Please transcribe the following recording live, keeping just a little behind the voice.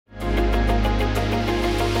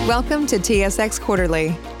Welcome to TSX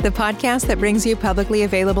Quarterly, the podcast that brings you publicly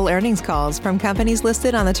available earnings calls from companies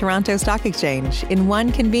listed on the Toronto Stock Exchange in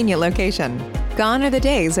one convenient location. Gone are the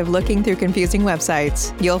days of looking through confusing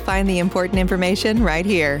websites. You'll find the important information right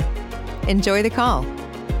here. Enjoy the call.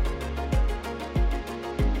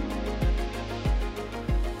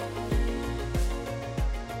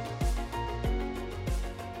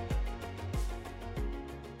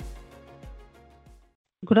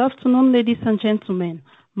 Good afternoon, ladies and gentlemen.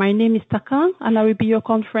 My name is Taka, and I will be your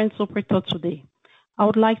conference operator today. I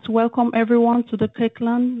would like to welcome everyone to the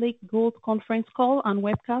Kirkland Lake Gold conference call and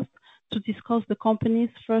webcast to discuss the company's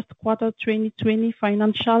first quarter 2020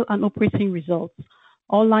 financial and operating results.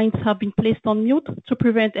 All lines have been placed on mute to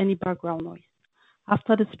prevent any background noise.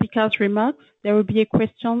 After the speaker's remarks, there will be a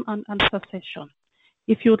question and answer session.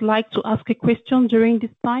 If you would like to ask a question during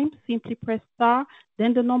this time, simply press star,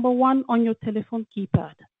 then the number 1 on your telephone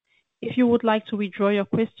keypad. If you would like to withdraw your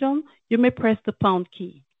question, you may press the pound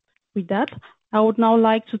key. With that, I would now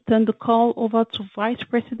like to turn the call over to Vice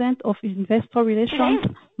President of Investor Relations,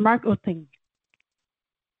 Mark Otting.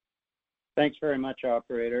 Thanks very much,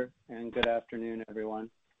 operator, and good afternoon, everyone.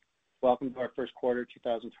 Welcome to our first quarter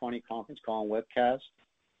 2020 conference call and webcast.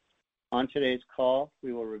 On today's call,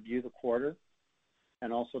 we will review the quarter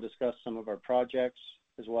and also discuss some of our projects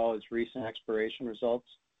as well as recent exploration results.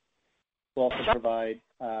 We'll also provide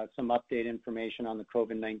some update information on the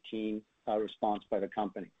COVID-19 response by the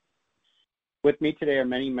company. With me today are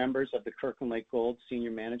many members of the Kirkland Lake Gold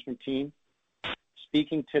senior management team.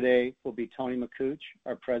 Speaking today will be Tony Makuch,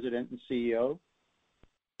 our President and CEO,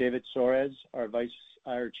 David Soares,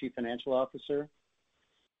 our Chief Financial Officer,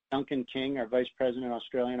 Duncan King, our Vice President,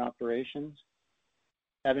 Australian Operations,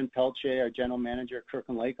 Evan Pelche, our General Manager of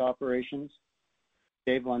Kirkland Lake Operations,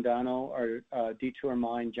 Dave Londano, our Detour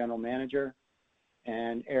Mine General Manager,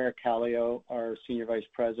 and Eric Kallio, our Senior Vice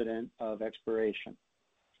President of Exploration.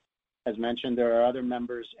 As mentioned, there are other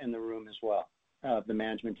members in the room as well, the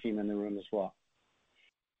management team in the room as well.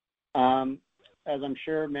 As I'm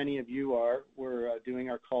sure many of you are, we're doing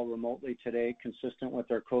our call remotely today, consistent with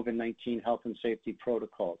our COVID-19 health and safety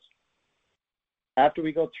protocols. After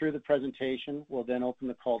we go through the presentation, we'll then open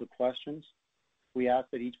the call to questions. We ask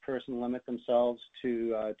that each person limit themselves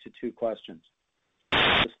to 2 questions.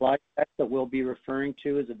 The slide deck that we'll be referring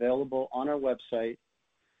to is available on our website,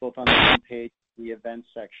 both on the home page and the events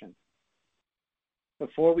section.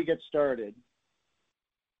 Before we get started,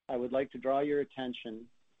 I would like to draw your attention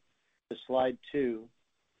to slide 2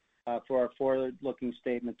 for our forward-looking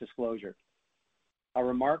statement disclosure. Our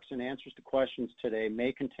remarks and answers to questions today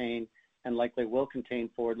may contain and likely will contain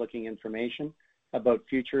forward-looking information about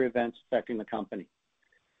future events affecting the company.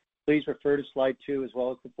 Please refer to slide 2 as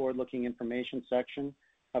well as the forward-looking information section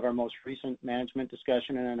of our most recent management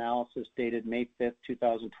discussion and analysis dated May 5th,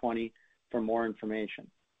 2020 for more information.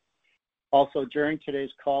 Also, during today's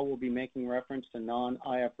call, we'll be making reference to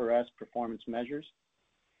non-IFRS performance measures.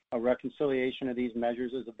 A reconciliation of these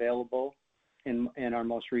measures is available in our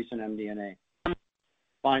most recent MD&A.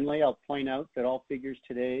 Finally, I'll point out that all figures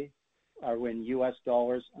today are in U.S.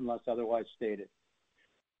 dollars unless otherwise stated.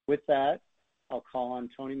 With that, I'll call on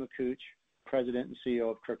Tony Makuch, President and CEO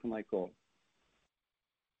of Kirkland Lake Gold.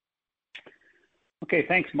 Okay,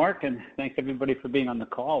 thanks, Mark, and thanks everybody for being on the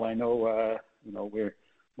call. I know,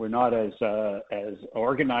 we're not as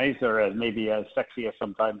organized or as maybe as sexy as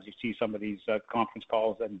sometimes you see some of these conference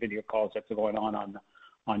calls and video calls that are going on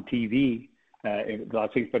TV. I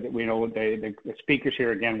think, but we know the speakers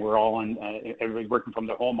here again. We're all on. Everybody's working from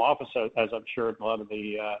their home office, as I'm sure a lot of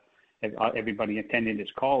the everybody attending this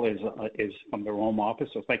call is from their home office.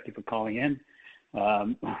 So thank you for calling in.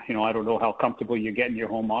 I don't know how comfortable you get in your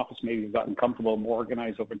home office. Maybe you've gotten comfortable, more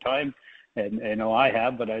organized over time, and I know I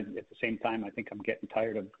have. But at the same time, I think I'm getting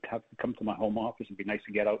tired of having to come to my home office. It'd be nice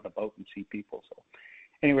to get out and about and see people. So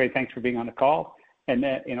anyway, thanks for being on the call. And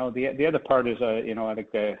the other part is, I'd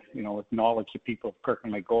like to, acknowledge the people of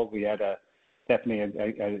Kirkland Lake Gold. We had definitely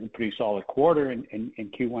a pretty solid quarter in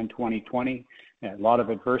Q1 2020. A lot of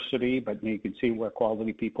adversity, but you can see where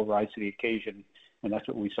quality people rise to the occasion. And that's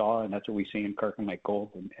what we saw, and that's what we see in Kirkland Lake Gold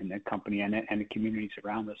and the company and the communities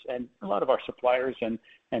around us. And a lot of our suppliers and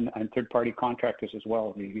third-party contractors as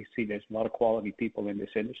well. We see there's a lot of quality people in this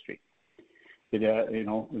industry.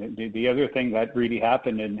 The other thing that really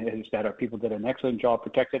happened is that our people did an excellent job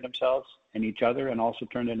protecting themselves and each other, and also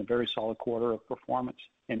turned in a very solid quarter of performance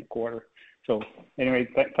in the quarter. So anyway,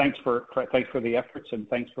 thanks for the efforts, and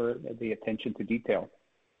thanks for the attention to detail.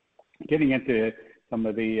 Getting into some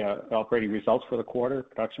of the operating results for the quarter,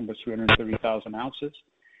 production was 330,000 ounces.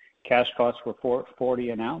 Cash costs were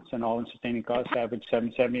 $440 an ounce, and all-in sustaining costs averaged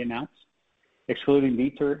 $770 an ounce. Excluding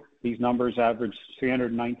Detour, these numbers average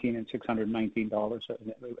 $319 and $619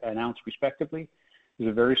 an ounce respectively. These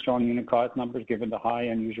are very strong unit cost numbers given the high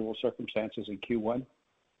unusual circumstances in Q1.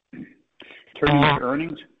 Turning to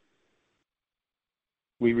earnings,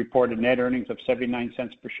 we reported net earnings of 79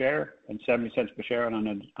 cents per share and 70 cents per share on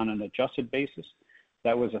an adjusted basis.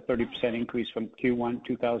 That was a 30% increase from Q1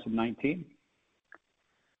 2019.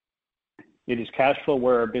 It is cash flow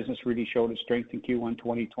where our business really showed its strength in Q1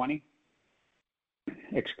 2020.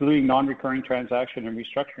 Excluding non-recurring transaction and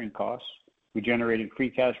restructuring costs, we generated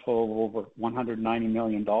free cash flow of over $190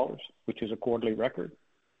 million, which is a quarterly record.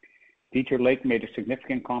 Detour Lake made a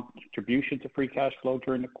significant contribution to free cash flow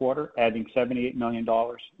during the quarter, adding $78 million,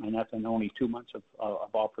 and that's in only 2 months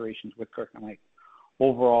of operations with Kirkland Lake.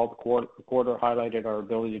 Overall, the quarter highlighted our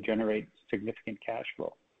ability to generate significant cash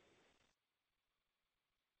flow.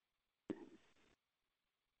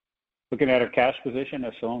 Looking at our cash position,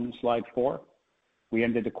 as shown in slide 4, we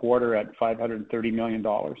ended the quarter at $530 million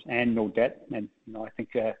and no debt. And I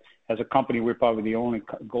think as a company, we're probably the only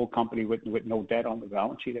gold company with no debt on the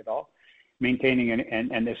balance sheet at all. Maintaining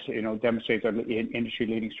and this demonstrates our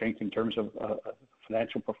industry-leading strength in terms of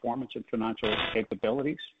financial performance and financial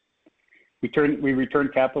capabilities. We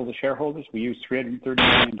returned capital to shareholders. We used $330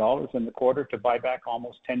 million in the quarter to buy back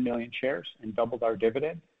almost 10 million shares and doubled our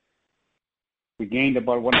dividend. We gained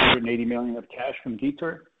about $180 million of cash from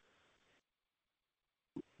Detour.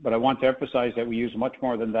 But I want to emphasize that we used much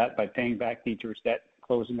more than that by paying back Detour's debt,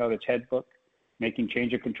 closing out its head book, making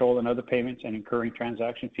change of control and other payments, and incurring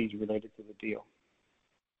transaction fees related to the deal.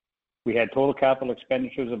 We had total capital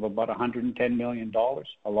expenditures of about $110 million.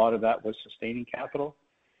 A lot of that was sustaining capital.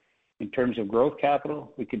 In terms of growth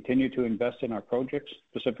capital, we continue to invest in our projects,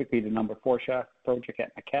 specifically the number 4 shaft project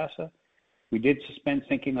at Macassa. We did suspend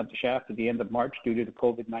sinking of the shaft at the end of March due to the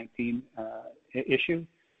COVID-19 issue.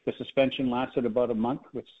 The suspension lasted about a month,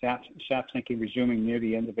 with shaft sinking resuming near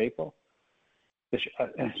the end of April.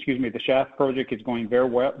 The shaft project is going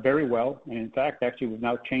very well, and in fact, actually, we've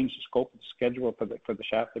now changed the scope and schedule for the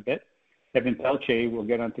shaft a bit. Evan Pelche will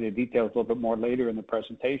get onto the details a little bit more later in the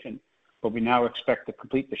presentation, but we now expect to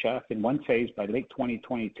complete the shaft in one phase by late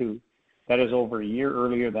 2022. That is over a year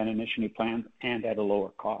earlier than initially planned and at a lower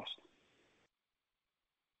cost.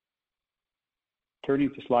 Turning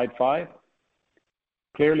to slide 5.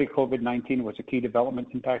 Clearly, COVID-19 was a key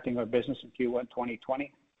development impacting our business in Q1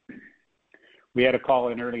 2020. We had a call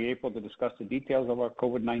in early April to discuss the details of our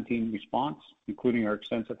COVID-19 response, including our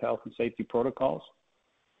extensive health and safety protocols.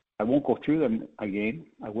 I won't go through them again.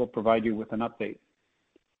 I will provide you with an update.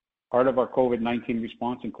 Part of our COVID-19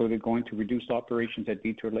 response included going to reduce operations at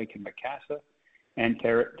Detour Lake and Macassa and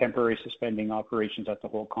temporary suspending operations at the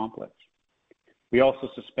whole complex. We also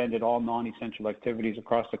suspended all non-essential activities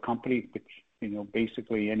across the company, which,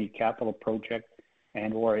 basically any capital project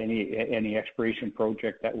and or any exploration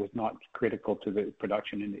project that was not critical to the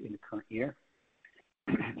production in the current year.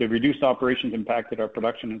 The reduced operations impacted our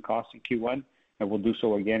production and costs in Q1, and will do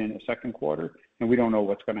so again in the second quarter. And we don't know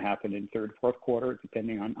what's going to happen in third, fourth quarter,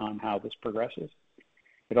 depending on how this progresses.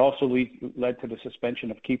 It also led to the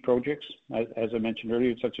suspension of key projects, as I mentioned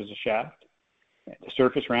earlier, such as the shaft, the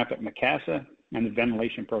surface ramp at Macassa, and the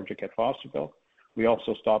ventilation project at Fosterville. We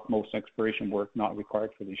also stopped most exploration work not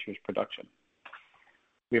required for this year's production.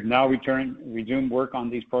 We have now resumed work on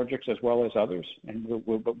these projects as well as others, and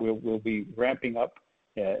we'll be ramping up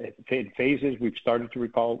in phases. We've started to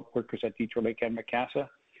recall workers at Detour Lake and Macassa,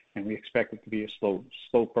 and we expect it to be a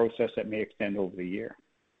slow process that may extend over the year.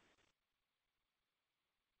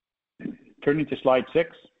 Turning to slide 6,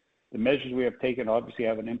 the measures we have taken obviously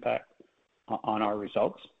have an impact on our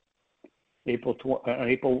results. April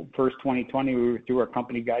 1st, 2020, we withdrew our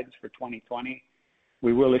company guidance for 2020.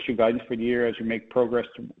 We will issue guidance for the year as we make progress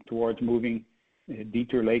towards moving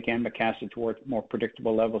Detour Lake and Macassa towards more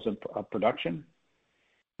predictable levels of production.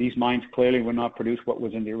 These mines clearly will not produce what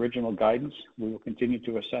was in the original guidance. We will continue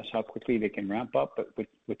to assess how quickly they can ramp up, but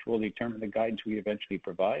which will determine the guidance we eventually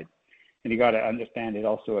provide. And you got to understand it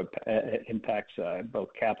also impacts both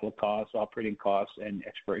capital costs, operating costs, and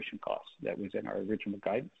exploration costs that was in our original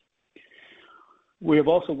guidance. We have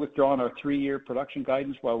also withdrawn our 3-year production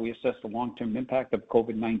guidance while we assess the long-term impact of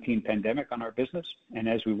COVID-19 pandemic on our business, and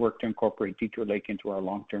as we work to incorporate Detour Lake into our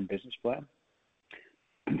long-term business plan.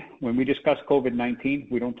 When we discuss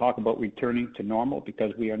COVID-19, we don't talk about returning to normal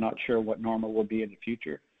because we are not sure what normal will be in the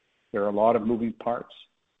future. There are a lot of moving parts.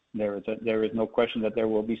 There is no question that there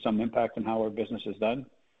will be some impact on how our business is done.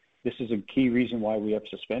 This is a key reason why we have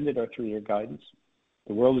suspended our 3-year guidance.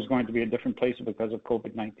 The world is going to be a different place because of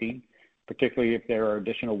COVID-19, particularly if there are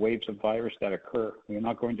additional waves of virus that occur. We are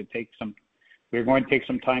not going to take some We're going to take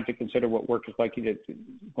some time to consider what work is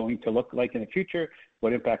going to look like in the future,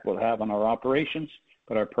 what impact will have on our operations,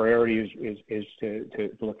 but our priority is to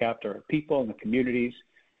look after our people and the communities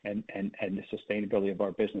and the sustainability of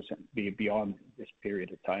our business and be beyond this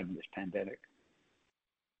period of time, this pandemic.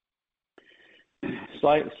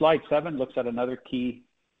 Slide 7 looks at another key,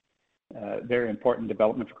 very important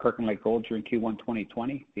development for Kirkland Lake Gold during Q1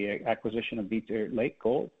 2020, the acquisition of Detour Lake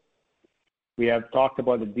Gold. We have talked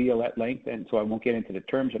about the deal at length, and so I won't get into the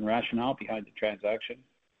terms and rationale behind the transaction.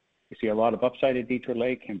 We see a lot of upside at Detour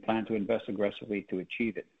Lake and plan to invest aggressively to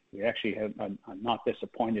achieve it. We actually are not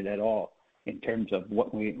disappointed at all in terms of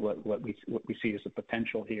what we see as the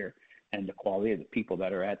potential here and the quality of the people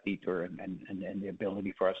that are at Detour and the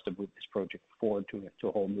ability for us to move this project forward to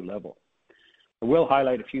a whole new level. I will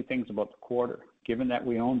highlight a few things about the quarter. Given that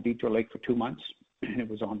we owned Detour Lake for 2 months, and it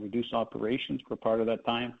was on reduced operations for part of that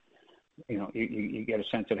time, you get a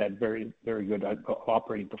sense it had very, very good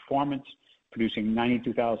operating performance, producing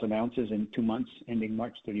 92,000 ounces in 2 months, ending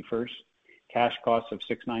March 31st. Cash costs of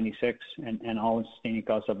 $696 and all-in sustaining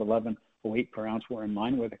costs of $1108 per ounce were in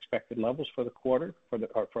line with expected levels for the quarter, for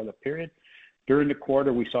the period. During the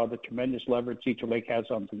quarter, we saw the tremendous leverage Detour Lake has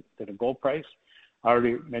on to the gold price. I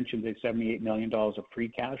already mentioned the $78 million of free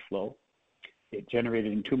cash flow it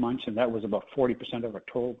generated in 2 months, and that was about 40% of our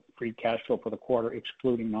total free cash flow for the quarter,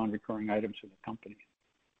 excluding non-recurring items for the company.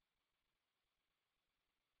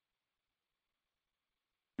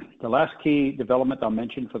 The last key development I'll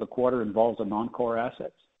mention for the quarter involves the non-core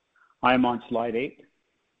assets. I am on slide 8.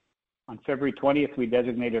 On February 20th, we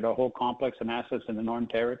designated our whole complex and assets in the Northern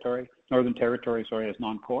Territory as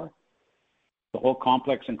non-core. The whole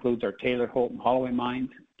complex includes our Taylor, Holt, and Holloway mines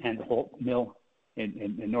and the Holt Mill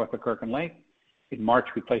in north of Kirkland Lake. In March,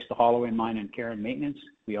 we placed the Holloway mine in care and maintenance.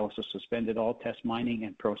 We also suspended all test mining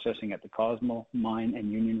and processing at the Cosmo mine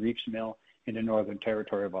and Union Reefs Mill in the Northern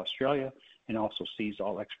Territory of Australia, and also ceased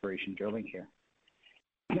all exploration drilling here.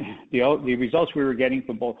 The results we were getting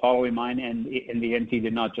from both Holloway mine and the NT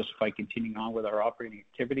did not justify continuing on with our operating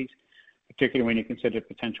activities, particularly when you consider the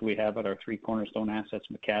potential we have at our 3 cornerstone assets,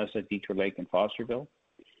 Macassa, Detour Lake, and Fosterville.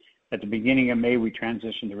 At the beginning of May, we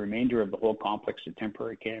transitioned the remainder of the whole complex to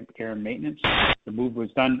temporary care and maintenance. The move was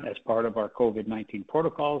done as part of our COVID-19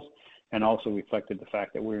 protocols and also reflected the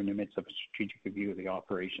fact that we're in the midst of a strategic review of the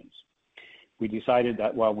operations. We decided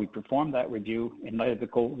that while we performed that review, in light of the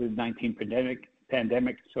COVID-19 pandemic,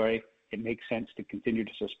 it makes sense to continue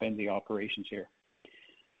to suspend the operations here.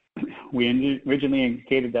 We originally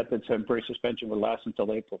indicated that the temporary suspension would last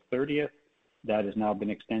until April 30th. That has now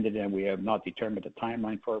been extended, and we have not determined a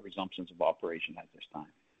timeline for resumptions of operation at this time.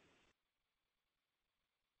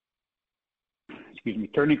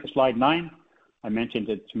 Turning to slide 9, I mentioned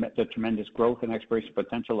the tremendous growth and exploration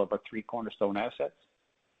potential of our 3 cornerstone assets.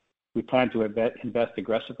 We plan to invest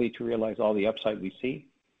aggressively to realize all the upside we see.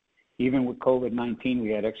 Even with COVID-19,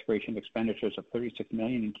 we had exploration expenditures of $36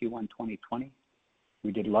 million in Q1 2020.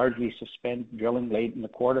 We did largely suspend drilling late in the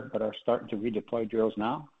quarter, but are starting to redeploy drills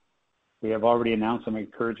now. We have already announced some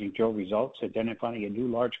encouraging drill results, identifying a new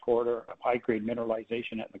large corridor of high-grade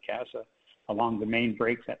mineralization at Macassa along the main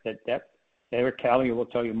breaks at that depth. Eric Callier will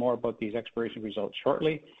tell you more about these exploration results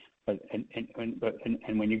shortly. But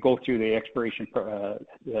when you go through the exploration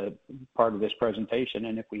part of this presentation,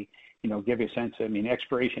 and if we give you a sense, I mean,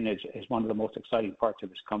 exploration is one of the most exciting parts of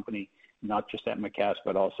this company, not just at Macassa,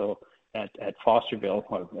 but also at Fosterville,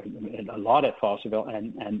 a lot at Fosterville,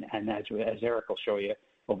 and as Eric will show you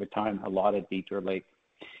over time, a lot at Detour Lake.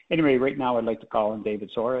 Anyway, right now I'd like to call on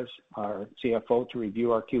David Soares, our CFO, to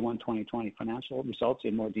review our Q1 2020 financial results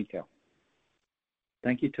in more detail.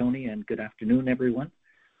 Thank you, Tony, and good afternoon, everyone.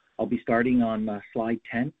 I'll be starting on slide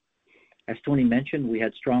 10. As Tony mentioned, we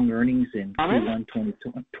had strong earnings in Q1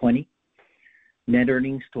 2020. Net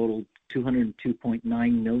earnings totaled $202.9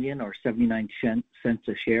 million, or 79 cents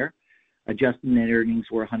a share. Adjusted net earnings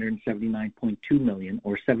were $179.2 million,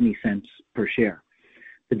 or 70 cents per share.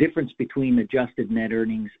 The difference between adjusted net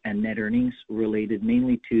earnings and net earnings related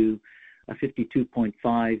mainly to a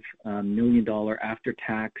 $52.5 million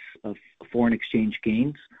after-tax of foreign exchange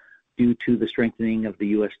gains due to the strengthening of the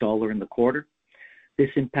U.S. dollar in the quarter. This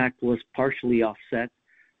impact was partially offset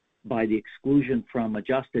by the exclusion from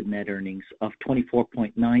adjusted net earnings of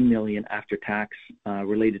 $24.9 million after tax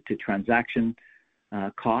related to transaction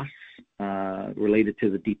costs related to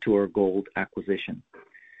the Detour Gold acquisition.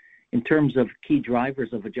 In terms of key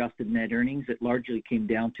drivers of adjusted net earnings, it largely came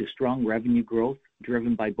down to strong revenue growth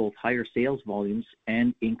driven by both higher sales volumes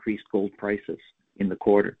and increased gold prices in the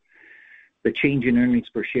quarter. The change in earnings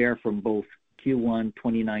per share from both Q1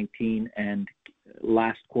 2019 and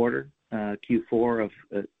last quarter, Q4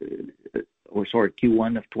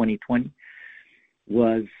 Q1 of 2020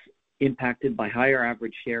 was impacted by higher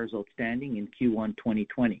average shares outstanding in Q1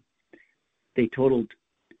 2020. They totaled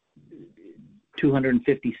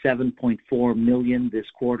 257.4 million this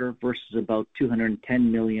quarter versus about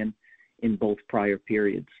 210 million in both prior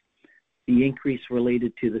periods. The increase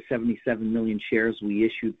related to the 77 million shares we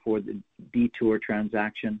issued for the Detour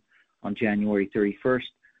transaction on January 31st,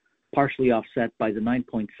 partially offset by the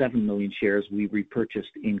 9.7 million shares we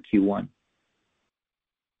repurchased in Q1.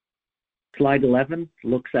 Slide 11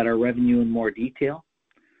 looks at our revenue in more detail.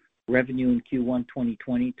 Revenue in Q1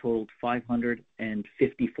 2020 totaled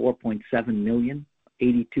 554.7 million,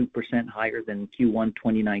 82% higher than Q1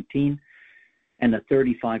 2019, and a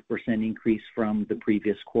 35% increase from the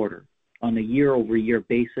previous quarter. On a year-over-year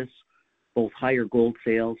basis, both higher gold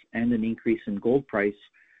sales and an increase in gold price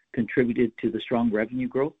contributed to the strong revenue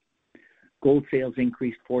growth. Gold sales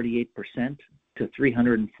increased 48% to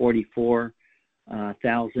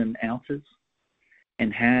 344,000 ounces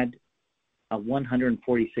and had a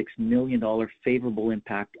 $146 million favorable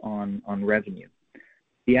impact on revenue.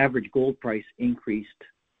 The average gold price increased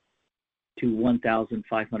to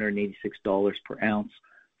 $1,586 per ounce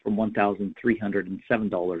from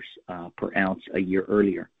 $1,307 per ounce a year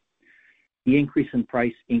earlier. The increase in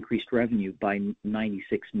price increased revenue by $96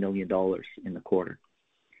 million in the quarter.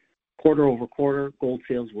 Quarter over quarter, gold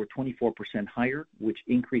sales were 24% higher, which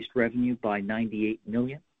increased revenue by $98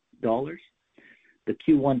 million. The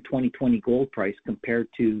Q1 2020 gold price compared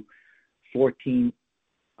to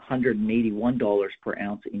 $1,481 per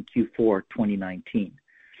ounce in Q4 2019.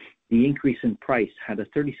 The increase in price had a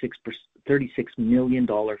 $36 million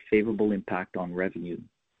favorable impact on revenue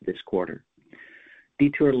this quarter.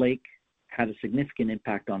 Detour Lake had a significant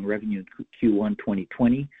impact on revenue in Q1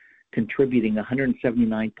 2020, contributing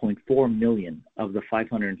 $179.4 million of the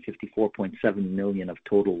 $554.7 million of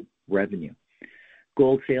total revenue.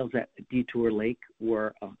 Gold sales at Detour Lake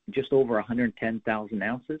were just over 110,000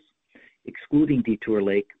 ounces. Excluding Detour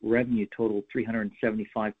Lake, revenue totaled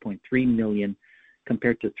 $375.3 million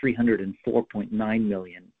compared to $304.9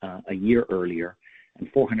 million a year earlier and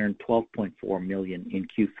 $412.4 million in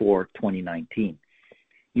Q4 2019.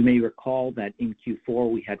 You may recall that in Q4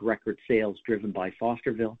 we had record sales driven by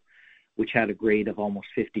Fosterville, which had a grade of almost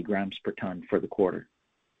 50 grams per ton for the quarter.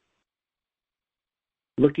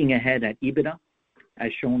 Looking ahead at EBITDA,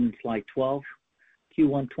 as shown in slide 12,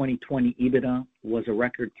 Q1 2020 EBITDA was a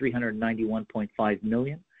record $391.5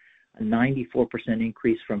 million, a 94%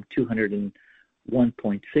 increase from $201.6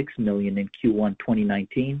 million in Q1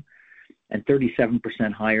 2019, and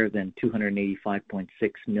 37% higher than $285.6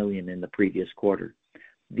 million in the previous quarter.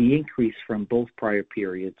 The increase from both prior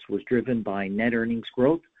periods was driven by net earnings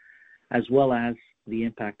growth, as well as the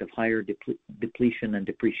impact of higher depletion and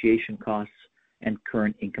depreciation costs and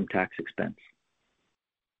current income tax expense.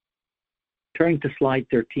 Turning to slide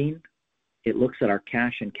 13, it looks at our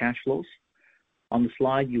cash and cash flows. On the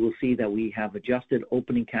slide, you will see that we have adjusted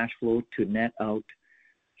opening cash flow to net out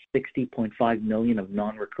 $60.5 million of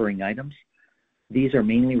non-recurring items. These are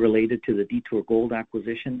mainly related to the Detour Gold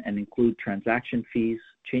acquisition and include transaction fees,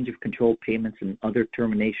 change of control payments, and other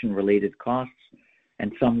termination-related costs,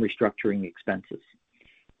 and some restructuring expenses.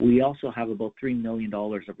 We also have about $3 million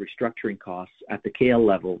of restructuring costs at the KL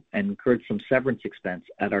level and incurred some severance expense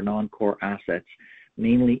at our non-core assets,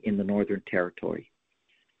 mainly in the Northern Territory.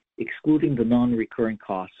 Excluding the non-recurring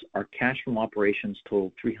costs, our cash from operations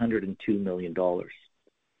totaled $302 million.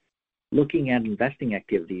 Looking at investing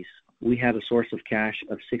activities, we had a source of cash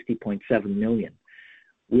of $60.7 million,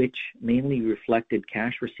 which mainly reflected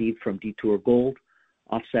cash received from Detour Gold,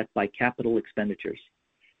 offset by capital expenditures.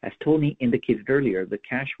 As Tony indicated earlier, the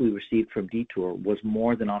cash we received from Detour was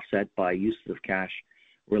more than offset by uses of cash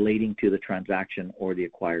relating to the transaction or the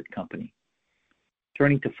acquired company.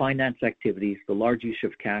 Turning to finance activities, the large use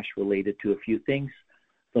of cash related to a few things,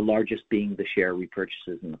 the largest being the share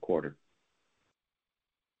repurchases in the quarter.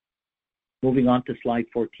 Moving on to slide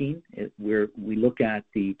 14, where we look at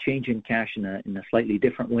the change in cash in a slightly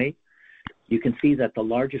different way. You can see that the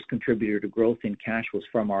largest contributor to growth in cash was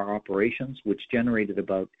from our operations, which generated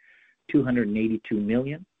about $282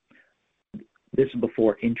 million. This is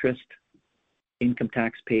before interest, income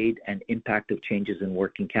tax paid, and impact of changes in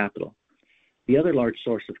working capital. The other large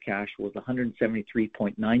source of cash was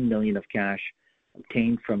 $173.9 million of cash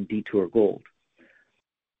obtained from Detour Gold.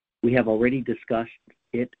 We have already discussed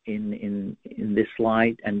it in this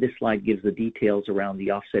slide, and this slide gives the details around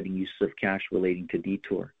the offsetting uses of cash relating to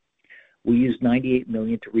Detour. We used $98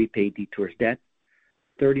 million to repay Detour's debt,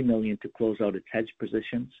 $30 million to close out its hedge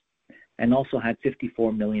positions, and also had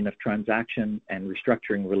 $54 million of transaction and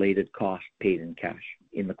restructuring related costs paid in cash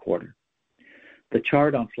in the quarter. The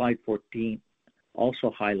chart on slide 14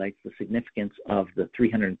 also highlights the significance of the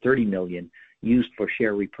 $330 million used for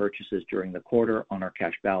share repurchases during the quarter on our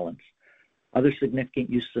cash balance. Other significant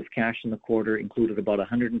uses of cash in the quarter included about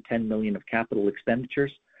 $110 million of capital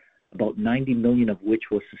expenditures, about $90 million of which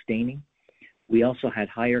was sustaining. We also had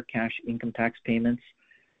higher cash income tax payments,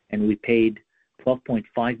 and we paid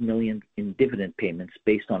 $12.5 million in dividend payments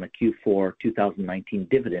based on a Q4 2019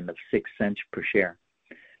 dividend of 6 cents per share.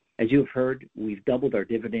 As you have heard, we've doubled our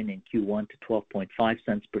dividend in Q1 to 12.5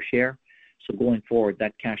 cents per share, so going forward,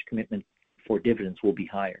 that cash commitment for dividends will be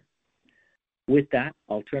higher. With that,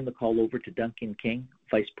 I'll turn the call over to Duncan King,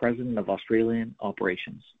 Vice President of Australian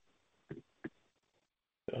Operations.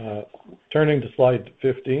 Turning to slide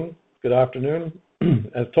 15, good afternoon.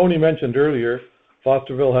 As Tony mentioned earlier,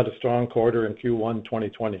 Fosterville had a strong quarter in Q1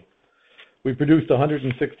 2020. We produced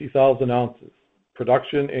 160,000 ounces.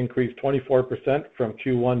 Production increased 24% from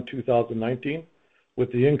Q1 2019,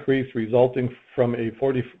 with the increase resulting from a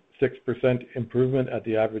 46% improvement at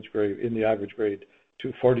the average grade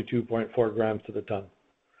to 42.4 grams to the ton.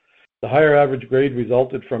 The higher average grade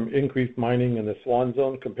resulted from increased mining in the Swan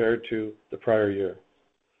Zone compared to the prior year.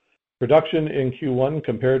 Production in Q1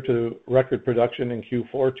 compared to record production in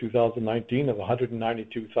Q4 2019 of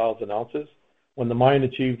 192,000 ounces, when the mine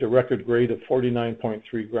achieved a record grade of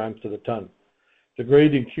 49.3 grams to the ton. The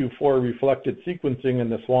grade in Q4 reflected sequencing in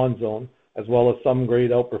the Swan Zone, as well as some grade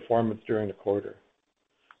outperformance during the quarter.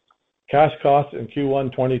 Cash costs in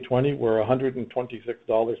Q1 2020 were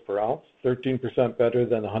 $126 per ounce, 13% better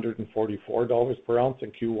than $144 per ounce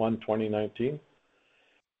in Q1 2019.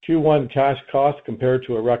 Q1 cash costs compared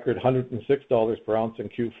to a record $106 per ounce in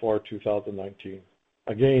Q4 2019,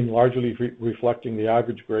 again largely reflecting the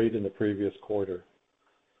average grade in the previous quarter.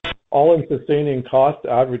 All-in sustaining cost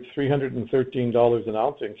averaged $313 an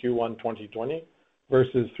ounce in Q1 2020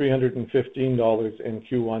 versus $315 in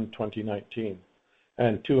Q1 2019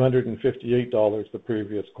 and $258 the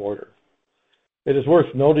previous quarter. It is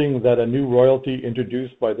worth noting that a new royalty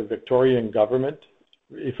introduced by the Victorian government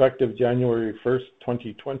effective January 1st,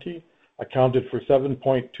 2020, accounted for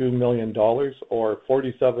 $7.2 million or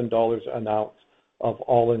 $47 an ounce of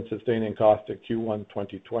all-in sustaining cost in Q1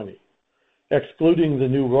 2020. Excluding the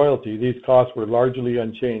new royalty, these costs were largely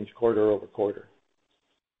unchanged quarter over quarter.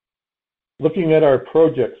 Looking at our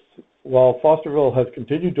projects, while Fosterville has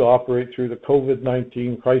continued to operate through the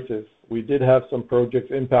COVID-19 crisis, we did have some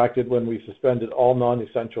projects impacted when we suspended all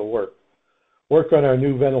non-essential work. Work on our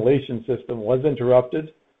new ventilation system was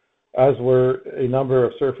interrupted, as were a number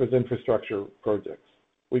of surface infrastructure projects.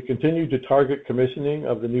 We continue to target commissioning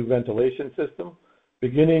of the new ventilation system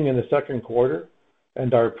beginning in the second quarter,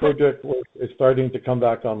 and our project work is starting to come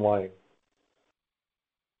back online.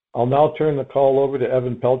 I'll now turn the call over to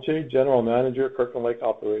Evan Pelche, General Manager, Kirkland Lake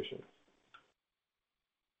Operations.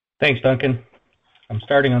 Thanks, Duncan. I'm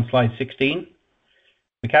starting on slide 16.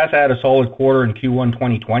 Macassa had a solid quarter in Q1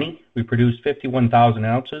 2020. We produced 51,000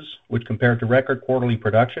 ounces, which compared to record quarterly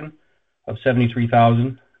production of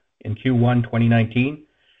 73,000 in Q1 2019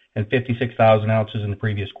 and 56,000 ounces in the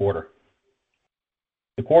previous quarter.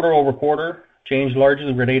 The quarter-over-quarter change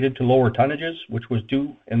largely related to lower tonnages, which was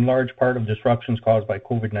due in large part of disruptions caused by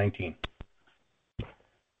COVID-19.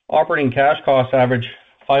 Operating cash costs averaged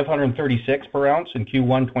 $536 per ounce in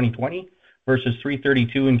Q1 2020 versus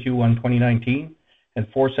 $332 in Q1 2019 and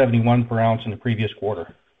 $471 per ounce in the previous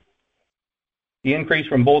quarter. The increase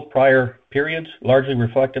from both prior periods largely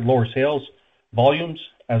reflected lower sales volumes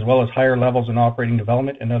as well as higher levels in operating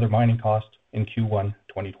development and other mining costs in Q1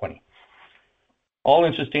 2020.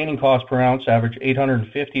 All-in sustaining costs per ounce averaged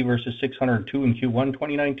 $850 versus $602 in Q1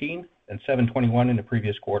 2019 and $721 in the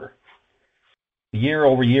previous quarter. The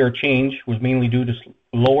year-over-year change was mainly due to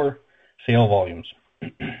lower sale volumes.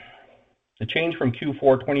 The change from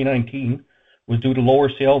Q4 2019 was due to lower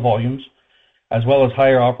sale volumes, as well as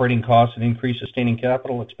higher operating costs and increased sustaining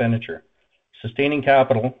capital expenditure. Sustaining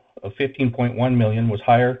capital of $15.1 million was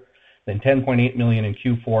higher than $10.8 million in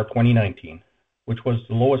Q4 2019, which was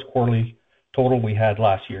the lowest quarterly total we had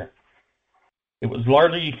last year. It was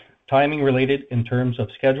largely timing related in terms of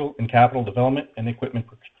schedule and capital development and equipment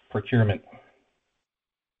procurement.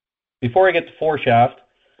 Before I get to 4 Shaft,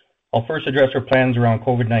 I'll first address our plans around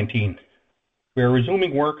COVID-19. We are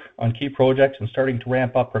resuming work on key projects and starting to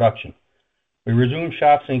ramp up production. We resumed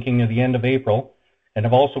shaft sinking at the end of April and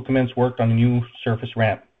have also commenced work on a new surface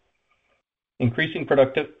ramp. Increasing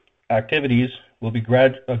productive activities will be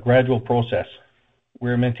a gradual process.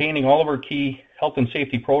 We're maintaining all of our key health and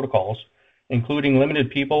safety protocols, including limited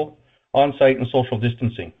people on site and social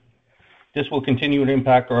distancing. This will continue to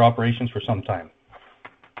impact our operations for some time.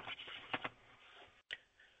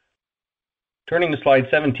 Turning to slide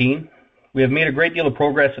 17, we have made a great deal of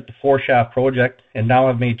progress at the 4-shaft project and now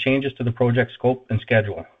have made changes to the project scope and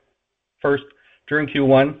schedule. First, during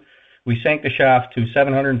Q1, we sank the shaft to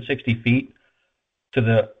 760 feet to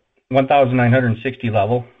the 1,960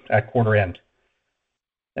 level at quarter end.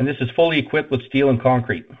 And this is fully equipped with steel and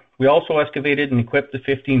concrete. We also excavated and equipped the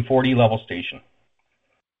 1540 level station.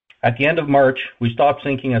 At the end of March, we stopped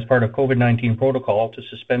sinking as part of COVID-19 protocol to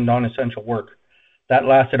suspend non-essential work. That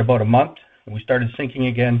lasted about a month, and we started sinking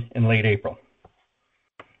again in late April.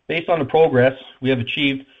 Based on the progress we have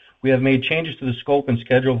achieved, we have made changes to the scope and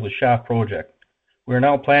schedule of the shaft project. We are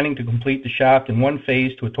now planning to complete the shaft in one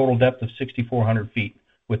phase to a total depth of 6,400 feet,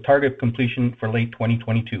 with target completion for late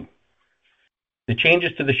 2022. The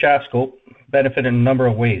changes to the shaft scope benefit in a number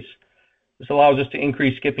of ways. This allows us to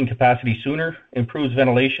increase skipping capacity sooner, improves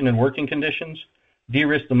ventilation and working conditions,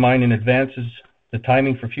 de-risk the mine and advances the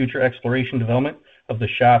timing for future exploration development of the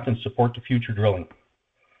shaft and support to future drilling.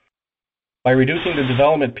 By reducing the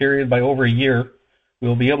development period by over a year, we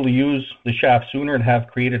will be able to use the shaft sooner and have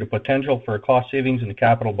created a potential for cost savings in the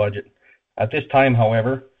capital budget. At this time,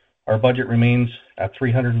 however, our budget remains at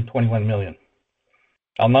 $321 million.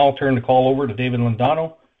 I'll now turn the call over to David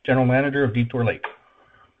Lindano, General Manager of Detour Lake.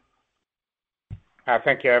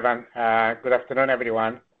 Thank you, Evan. Good afternoon,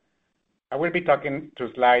 everyone. I will be talking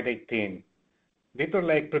to slide 18. Detour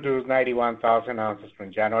Lake produced 91,000 ounces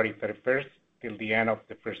from January 31st till the end of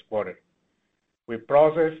the first quarter. We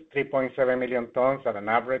processed 3.7 million tons at an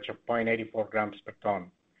average of 0.84 grams per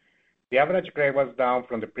ton. The average grade was down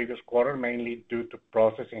from the previous quarter, mainly due to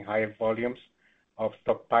processing higher volumes of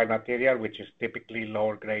stockpile material, which is typically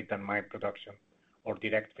lower grade than mine production or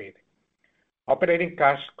direct feed. Operating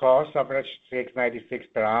cash costs averaged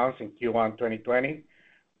 $6.96 per ounce in Q1 2020,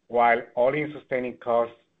 while all-in sustaining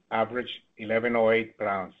costs averaged $11.08 per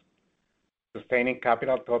ounce. Sustaining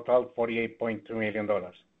capital totaled $48.2 million.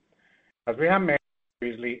 As we have mentioned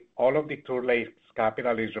previously, all of Detour Lake's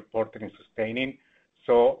capital is reported in sustaining,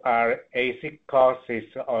 so our AISC cost is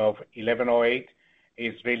of $11.08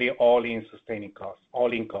 is really all-in sustaining costs,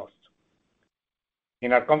 all-in costs.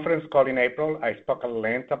 In our conference call in April, I spoke at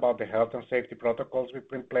length about the health and safety protocols we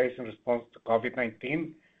put in place in response to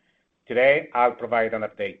COVID-19. Today, I'll provide an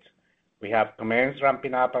update. We have commenced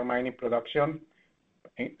ramping up our mining production,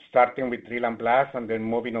 starting with drill and blast and then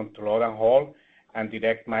moving on to load and haul and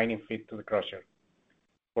direct mining feed to the crusher.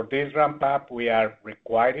 For this ramp up, we are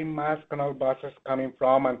requiring masks on all buses coming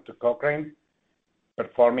from and to Cochrane,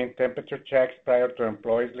 performing temperature checks prior to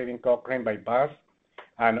employees leaving Cochrane by bus,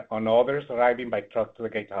 and on others arriving by truck to the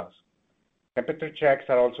gatehouse. Temperature checks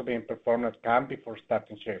are also being performed at camp before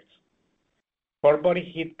starting shifts. 4-body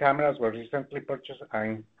heat cameras were recently purchased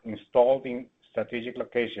and installed in strategic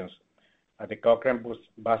locations at the Cochrane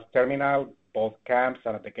bus terminal, both camps,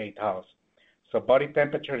 and at the gatehouse. So body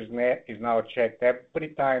temperature is now checked every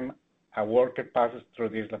time a worker passes through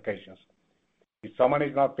these locations. If someone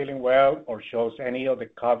is not feeling well or shows any of the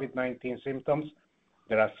COVID-19 symptoms,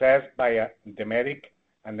 they're assessed by the medic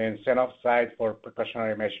and then sent off-site for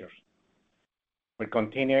precautionary measures. We're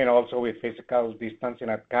continuing also with physical distancing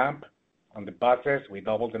at camp. On the buses, we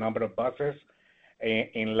doubled the number of buses,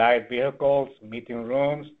 in light vehicles, meeting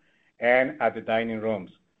rooms, and at the dining rooms.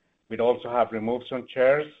 We'd also have removed some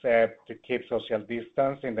chairs to keep social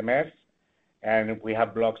distance in the mess, and we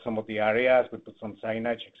have blocked some of the areas. We put some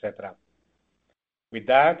signage, etc. With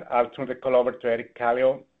that, I'll turn the call over to Eric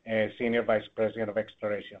Kallio, Senior Vice President of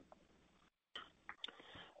Exploration.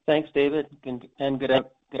 Thanks, David, and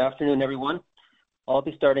good afternoon, everyone. I'll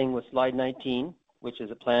be starting with slide 19, which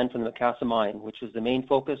is a plan from the Macassa mine, which was the main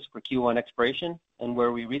focus for Q1 exploration and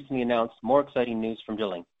where we recently announced more exciting news from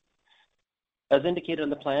drilling. As indicated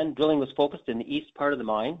on the plan, drilling was focused in the east part of the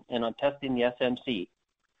mine and on testing the SMC,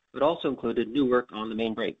 but also included new work on the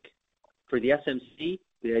main break. For the SMC,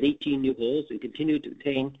 we had 18 new holes and continued to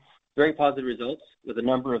obtain very positive results with a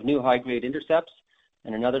number of new high-grade intercepts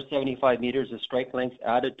and another 75 meters of strike length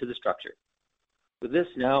added to the structure. With this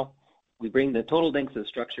now, we bring the total length of the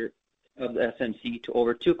structure of the SMC to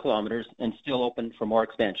over 2 kilometers and still open for more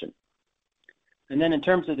expansion. And then in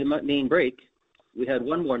terms of the main break, we had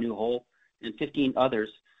one more new hole and 15 others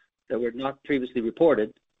that were not previously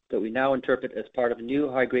reported, but we now interpret as part of a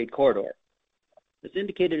new high-grade corridor. As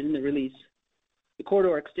indicated in the release, the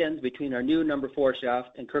corridor extends between our new number 4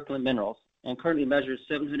 shaft and Kirkland minerals and currently measures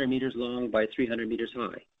 700 meters long by 300 meters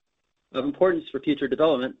high. Of importance for future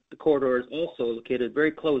development, the corridor is also located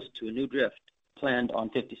very close to a new drift planned on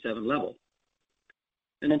 57 level.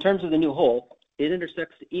 And in terms of the new hole, it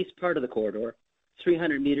intersects the east part of the corridor,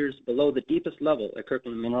 300 meters below the deepest level at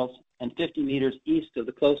Kirkland minerals and 50 meters east of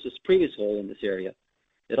the closest previous hole in this area,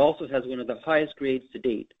 It also has one of the highest grades to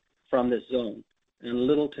date from this zone and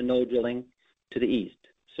little to no drilling to the east.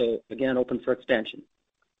 So again, open for extension.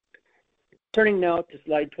 Turning now to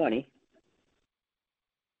slide 20,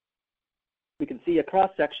 we can see a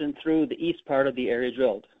cross-section through the east part of the area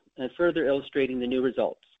drilled and further illustrating the new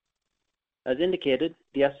results. As indicated,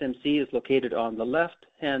 the SMC is located on the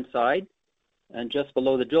left-hand side and just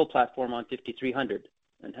below the drill platform on 5300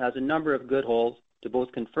 and has a number of good holes to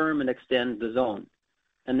both confirm and extend the zone.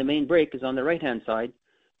 And the main break is on the right-hand side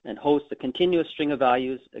and hosts a continuous string of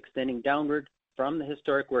values extending downward from the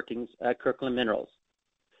historic workings at Kirkland Minerals.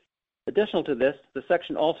 Additional to this, the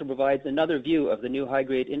section also provides another view of the new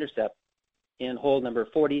high-grade intercept in hole number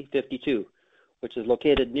 4052, which is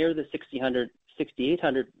located near the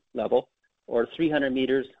 6800 level, or 300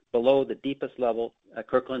 meters below the deepest level at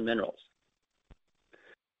Kirkland Minerals.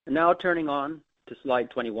 And now turning on to slide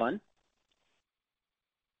 21.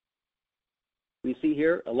 We see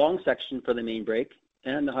here a long section for the main break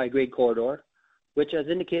and the high-grade corridor, which as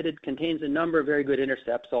indicated contains a number of very good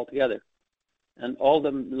intercepts altogether, and all of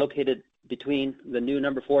them located between the new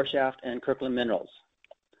number 4 shaft and Kirkland Minerals.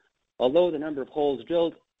 Although the number of holes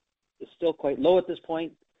drilled is still quite low at this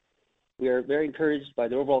point, we are very encouraged by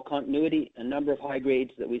the overall continuity and number of high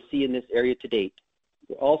grades that we see in this area to date.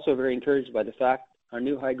 We're also very encouraged by the fact our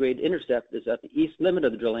new high-grade intercept is at the east limit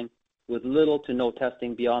of the drilling with little to no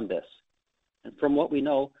testing beyond this. And from what we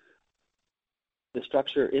know, the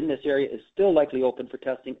structure in this area is still likely open for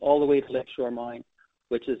testing all the way to Lakeshore Mine,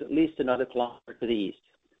 which is at least another kilometer to the east.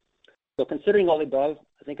 So considering all the above,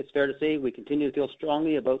 I think it's fair to say we continue to feel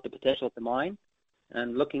strongly about the potential of the mine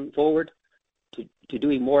and looking forward to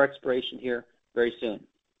doing more exploration here very soon.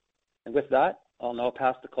 And with that, I'll now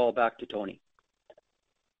pass the call back to Tony.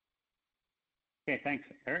 Okay, thanks,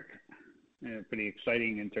 Eric. Pretty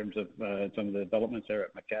exciting in terms of some of the developments there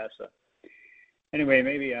at Macassa. Anyway,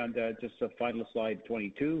 maybe on just a final slide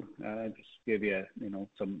 22, just give you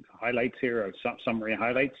some highlights here, or some summary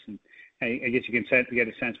highlights. And I guess you can get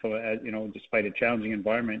a sense for despite a challenging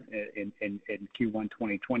environment in Q1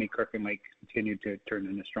 2020, Kirkland Lake continued to turn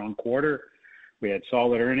in a strong quarter. We had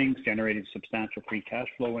solid earnings, generated substantial free cash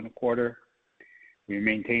flow in the quarter. We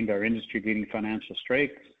maintained our industry-leading financial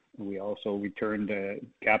strength. We also returned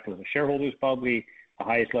capital to shareholders, probably the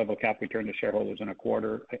highest level of capital return to shareholders in a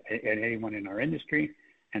quarter at anyone in our industry,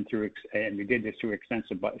 and we did this through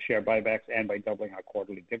extensive share buybacks and by doubling our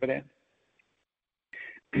quarterly dividend.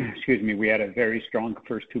 Excuse me, we had a very strong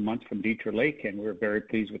first 2 months from Detour Lake, and we're very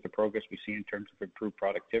pleased with the progress we see in terms of improved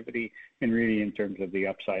productivity and really in terms of the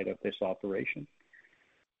upside of this operation.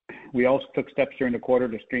 We also took steps during the quarter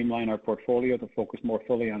to streamline our portfolio to focus more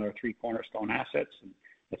fully on our 3 cornerstone assets, and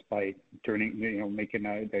that's by making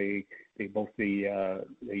both the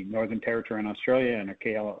Northern Territory in Australia and our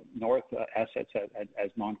KL North assets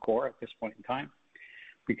as non-core at this point in time.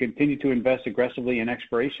 We continue to invest aggressively in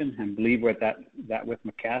exploration and believe with that with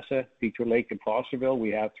Macassa, Detour Lake, and Fosterville,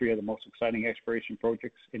 we have 3 of the most exciting exploration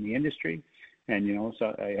projects in the industry. And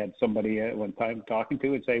so I had somebody at one time talking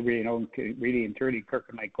to and say, really in turn,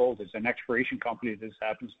 Kirkland Lake Gold is an exploration company that just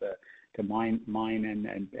happens to mine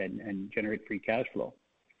and generate free cash flow.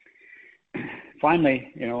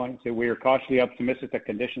 Finally, I'd say we are cautiously optimistic that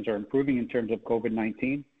conditions are improving in terms of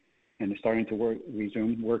COVID-19 and are starting to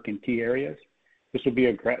resume work in key areas. This will be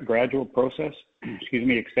a gradual process,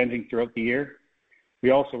 extending throughout the year. We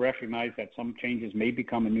also recognize that some changes may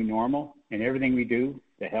become a new normal, and everything we do,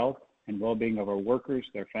 the health and well-being of our workers,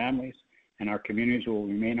 their families, and our communities will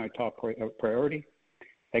remain our top priority.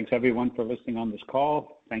 Thanks everyone for listening on this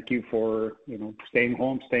call. Thank you for staying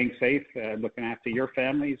home, staying safe, looking after your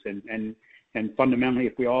families, and fundamentally,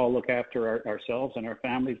 if we all look after ourselves and our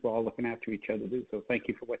families, we're all looking after each other too. So thank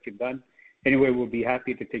you for what you've done. Anyway, we'll be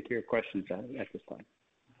happy to take your questions at this time.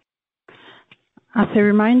 As a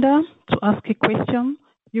reminder, to ask a question,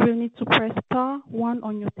 you will need to press *1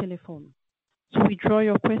 on your telephone. To withdraw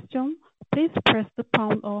your question, please press the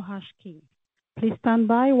pound or hash key. Please stand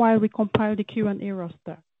by while we compile the Q&A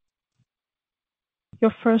roster.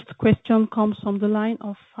 Your first question comes from the line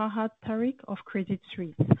of Fahad Tariq of Credit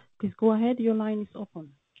Suisse. Please go ahead. Your line is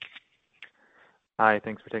open. Hi,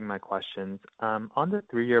 thanks for taking my questions. On the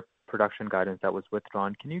 3-year production guidance that was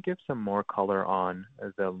withdrawn, can you give some more color on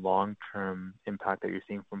the long-term impact that you're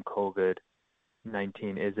seeing from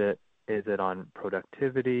COVID-19? Is it on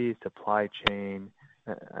productivity, supply chain?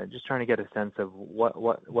 Just trying to get a sense of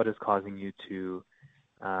what is causing you to,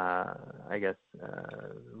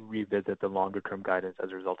 revisit the longer-term guidance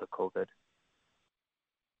as a result of COVID.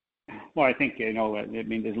 Well, I think there's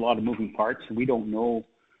a lot of moving parts. We don't know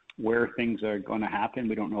where things are going to happen.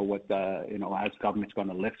 We don't know what as government's going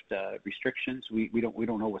to lift restrictions. We don't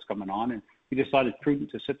know what's going on, and we just thought it's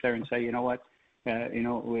prudent to sit there and say, you know what,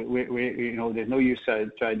 there's no use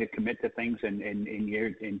trying to commit to things in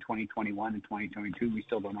 2021 and 2022. We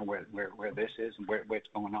still don't know where this is and where it's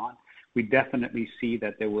going on. We definitely see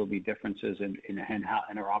that there will be differences in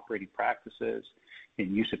our operating practices,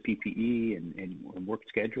 in use of PPE and work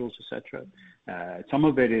schedules, etc. Some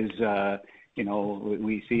of it is,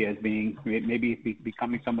 we see as being maybe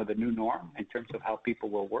becoming some of the new norm in terms of how people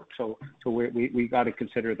will work. So we got to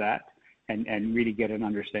consider that and really get an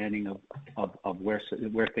understanding of where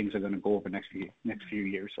things are going to go over the next few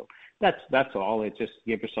years. So that's all. It just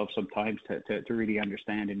give yourself some time to really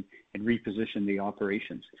understand and reposition the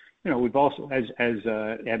operations. We've also, as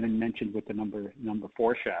Evan mentioned with the number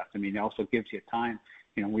 4 shaft, I mean, it also gives you time.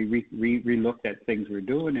 We re-looked at things we're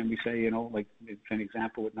doing, and we say, like it's an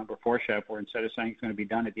example with number 4 shaft, where instead of saying it's going to be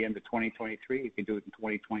done at the end of 2023, you could do it in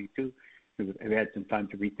 2022. We had some time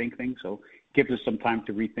to rethink things, so it gives us some time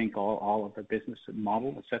to rethink all of our business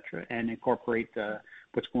model, et cetera, and incorporate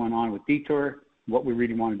what's going on with Detour, what we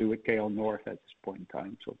really want to do with KL North at this point in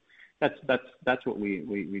time. So that's what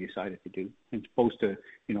we decided to do, as opposed to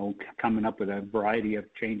coming up with a variety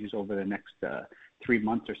of changes over the next 3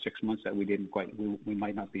 months or 6 months that we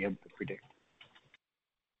might not be able to predict.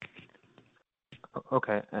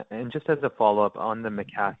 Okay, and just as a follow-up on the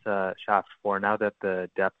Macassa Shaft 4, now that the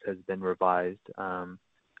depth has been revised,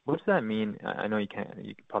 what does that mean? I know you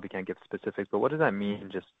probably can't give specifics, but what does that mean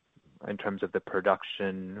just in terms of the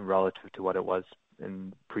production relative to what it was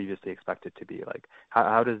previously expected to be? Like,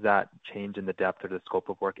 how does that change in the depth or the scope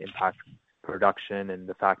of work impact production and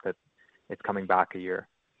the fact that it's coming back a year?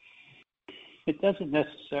 It doesn't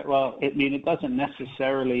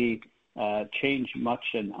necessarily change much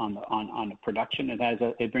on the production.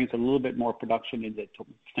 It brings a little bit more production into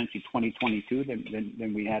potentially 2022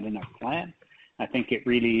 than we had in our plan. I think it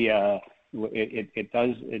really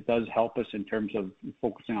it does help us in terms of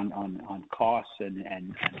focusing on costs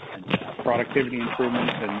and productivity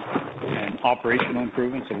improvements and operational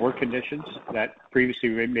improvements and work conditions that previously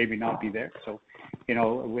maybe not be there. So,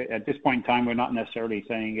 at this point in time, we're not necessarily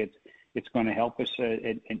saying it's going to help us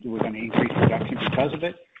and we're going to increase production because of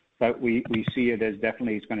it. But we see it as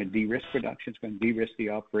definitely it's going to de-risk production. It's going to de-risk the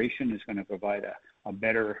operation. It's going to provide a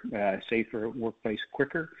better, safer workplace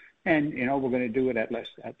quicker. And, we're going to do it at less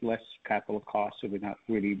capital cost. So we're not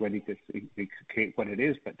really ready to indicate what it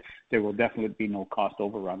is, but there will definitely be no cost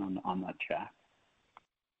overrun on that shaft.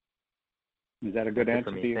 Is that a good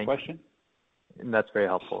answer to your question? That's very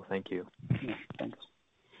helpful. Thank you. Yeah, thanks.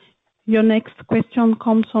 Your next question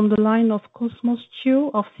comes from the line of Cosmos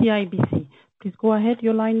Chiu of CIBC. Please go ahead.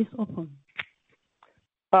 Your line is open.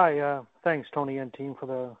 Hi. Thanks, Tony and team, for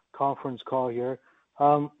the conference call here.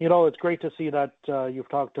 It's great to see that you've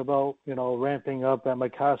talked about, ramping up at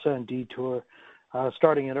Macassa and Detour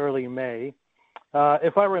starting in early May.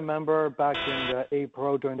 If I remember back in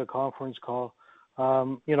April during the conference call,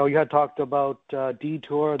 you had talked about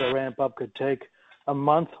Detour, the ramp up could take a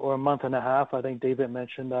month or a month and a half. I think David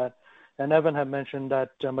mentioned that. And Evan had mentioned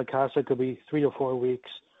that Macassa could be 3 to 4 weeks.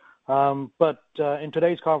 But in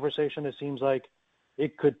today's conversation, it seems like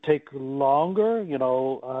it could take longer.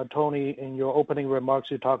 Tony, in your opening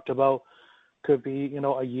remarks, you talked about could be,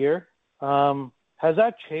 a year. Has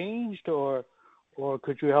that changed, or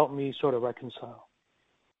could you help me sort of reconcile?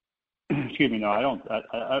 Excuse me. No, I don't.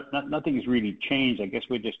 Nothing has really changed. I guess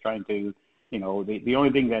we're just trying to, the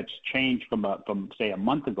only thing that's changed from say a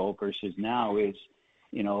month ago versus now is,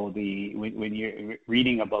 when you're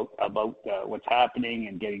reading about what's happening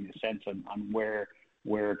and getting a sense on where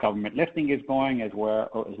government lifting is going, as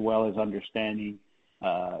well as understanding,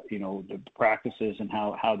 the practices and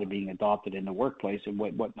how they're being adopted in the workplace and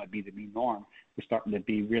what might be the new norm. We're starting to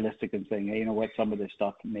be realistic and saying, hey, some of this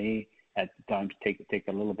stuff may at times take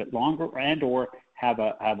a little bit longer and or have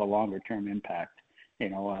a longer term impact.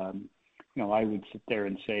 I would sit there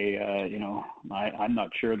and say, I'm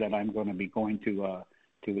not sure that I'm going to be going to a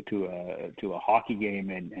hockey game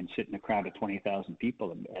and sit in a crowd of 20,000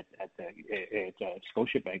 people at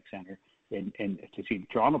Scotiabank Center and to see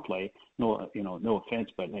Toronto play. No offense,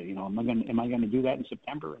 but am I going to do that in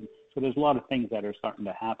September? And so there's a lot of things that are starting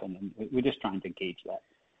to happen, and we're just trying to gauge that.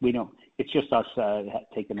 We don't. It's just us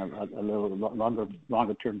taking a little longer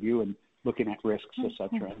term view and looking at risks,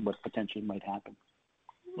 etc., and what potentially might happen.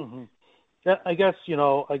 Mm-hmm. Yeah, I guess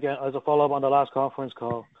again, as a follow up on the last conference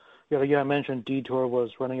call, I mentioned Detour was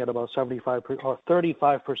running at about 75% or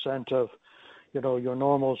 35% of your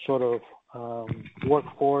normal sort of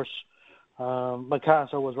workforce.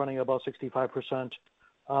 Macassa was running about 65%.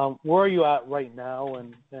 Where are you at right now,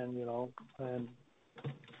 and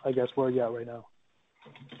I guess where are you at right now?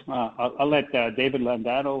 I'll let David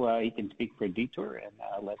Landado, he can speak for Detour, and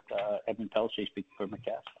I'll let Evan Pelche speak for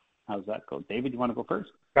Macassa. How's that go? David, you want to go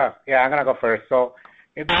first? Yeah, I'm going to go first. So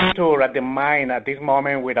it's Detour at the mine at this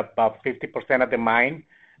moment with about 50% of the mine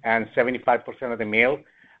and 75% of the mill.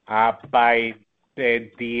 By the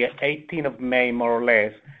 18th of May, more or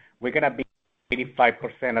less, we're going to be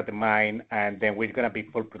 85% of the mine, and then we're going to be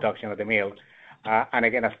full production of the mill. And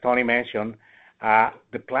again, as Tony mentioned,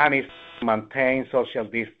 the plan is to maintain social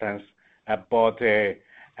distance at both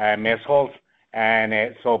mess halls,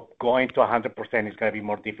 and so going to 100% is going to be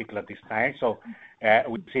more difficult at this time. So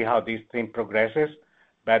we'll see how this thing progresses,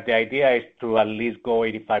 but the idea is to at least go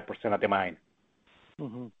 85% of the mine.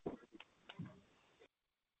 Mm-hmm.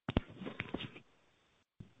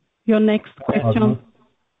 Your next question.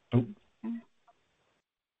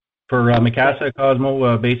 For Macassa,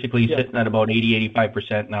 Cosmo, basically sitting at about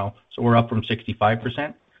 80-85% now. So we're up from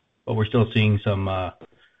 65%, but we're still seeing some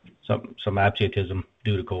absenteeism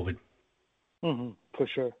due to COVID. Mm-hmm, for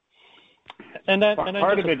sure. And then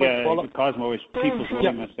part of it, Cosmo, is people's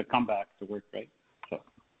willingness to come back to work, right? So.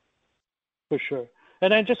 For sure.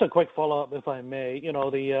 And then just a quick follow-up, if I may. You know,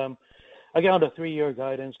 again, on the 3-year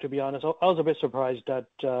guidance, to be honest, I was a bit surprised that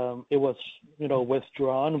it was,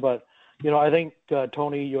 withdrawn. But, I think,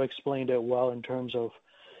 Tony, you explained it well in terms of,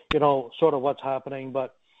 sort of what's happening.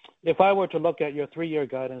 But if I were to look at your 3-year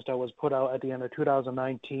guidance that was put out at the end of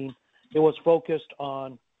 2019, it was focused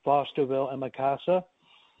on Fosterville and Macassa.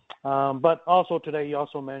 But also today, you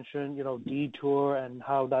also mentioned, Detour and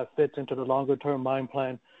how that fits into the longer-term mine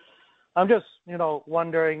plan. I'm just,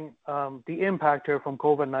 wondering the impact here from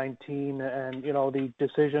COVID-19 and, the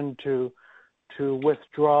decision to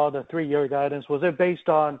withdraw the 3-year guidance. Was it based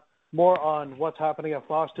on more on what's happening at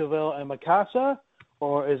Fosterville and Macassa,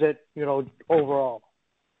 or is it, overall?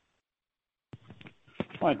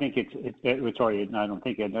 Well, I think it's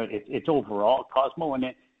overall, Cosmo.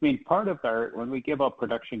 And part of when we give out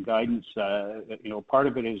production guidance, part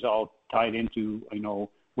of it is all tied into,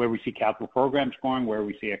 where we see capital programs going, where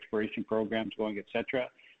we see exploration programs going, et cetera.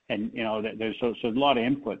 And, there's a lot of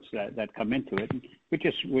inputs that come into it.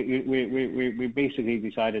 We basically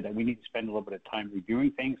decided that we need to spend a little bit of time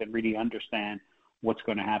reviewing things and really understand what's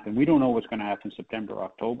going to happen. We don't know what's going to happen September,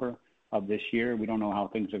 October of this year. We don't know how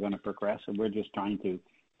things are going to progress, and we're just trying to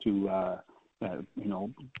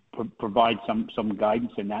provide some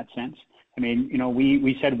guidance in that sense. I mean,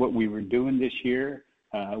 we said what we were doing this year.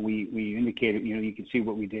 We indicated, you can see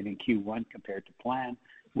what we did in Q1 compared to plan.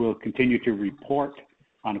 We'll continue to report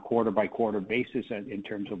on a quarter-by-quarter basis in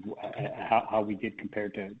terms of how we did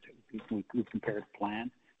compared to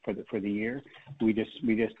plan for the year. We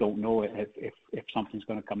just don't know if something's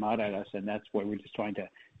going to come out at us, and that's why we're just trying to,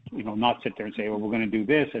 not sit there and say, well, we're going to do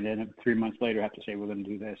this, and then 3 months later have to say we're going to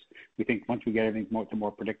do this. We think once we get everything to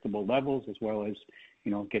more predictable levels, as well as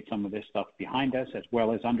get some of this stuff behind us, as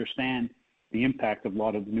well as understand the impact of a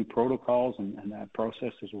lot of the new protocols and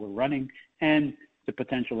processes we're running, and the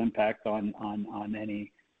potential impact on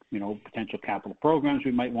any potential capital programs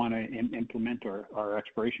we might want to implement or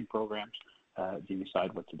exploration programs, to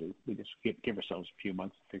decide what to do. We just give ourselves a few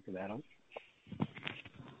months to figure that out.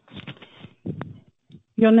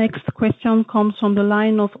 Your next question comes from the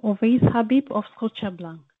line of Ovais Habib of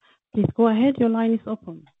Scotiabank. Please go ahead. Your line is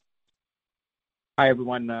open. Hi,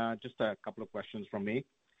 everyone. Just a couple of questions from me.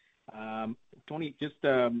 Tony, just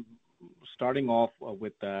starting off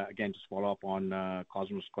with, again, just follow up on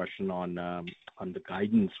Cosmo's question on the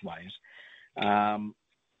guidance-wise.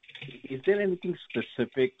 Is there anything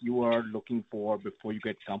specific you are looking for before you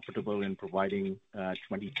get comfortable in providing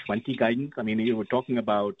 2020 guidance? I mean, you were talking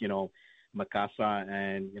about, Macassa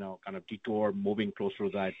and, kind of Detour moving closer to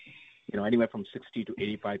that, anywhere from 60 to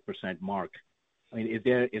 85% mark. I mean, is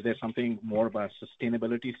there something more of a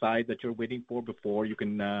sustainability side that you're waiting for before you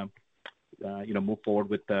can, move forward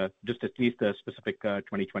with just at least the specific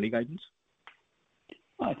 2020 guidance?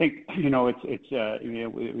 I think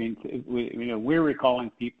we're recalling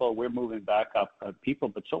people, we're moving back up people,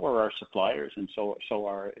 but so are our suppliers, and so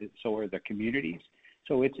are the communities.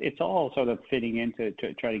 So it's all sort of fitting into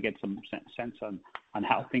to try to get some sense on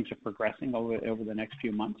how things are progressing over the next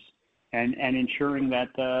few months, and ensuring that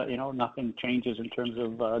nothing changes in terms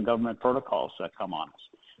of government protocols that come on us.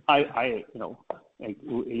 We don't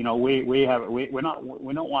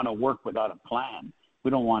want to work without a plan. We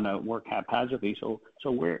don't want to work haphazardly. So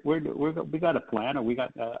we got a plan, or we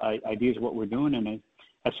got ideas of what we're doing, and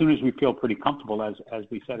as soon as we feel pretty comfortable, as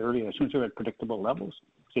we said earlier, as soon as we're at predictable levels,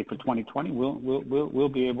 say for 2020, we'll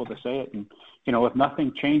be able to say it. And if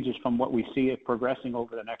nothing changes from what we see it progressing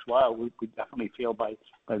over the next while, we definitely feel by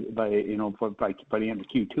the end of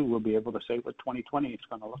Q2 we'll be able to say what 2020 is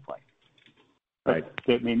going to look like. Right.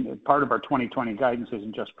 I mean, part of our 2020 guidance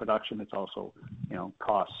isn't just production; it's also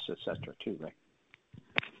costs, et cetera, too, right?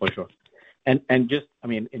 For sure. And just, I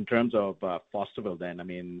mean, in terms of Fosterville, then, I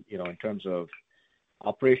mean, in terms of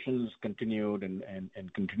operations continued and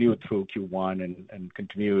continued through Q1 and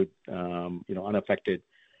continued, unaffected.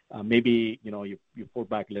 Maybe you pulled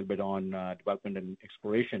back a little bit on development and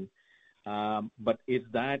exploration, but do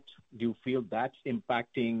you feel that's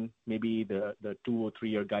impacting maybe the 2 or 3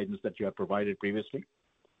 year guidance that you have provided previously?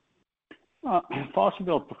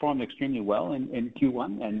 Fosterville performed extremely well in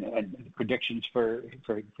Q1, and predictions for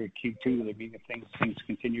Q2. I mean, if things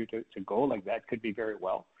continue to go like that, could be very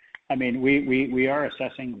well. I mean, we are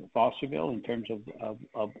assessing Fosterville in terms of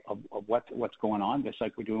what's going on, just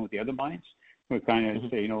like we're doing with the other mines. We're kind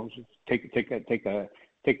of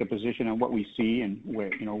take a position on what we see and where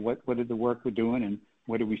what is the work we're doing and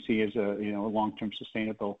what do we see as a long-term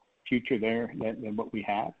sustainable future there than what we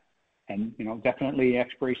have. And definitely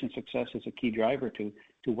exploration success is a key driver to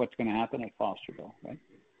what's going to happen at Fosterville, right?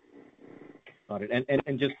 Got it.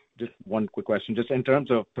 And just one quick question, just in terms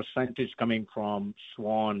of percentage coming from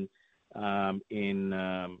Swan in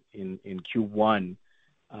Q1,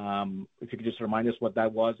 if you could just remind us what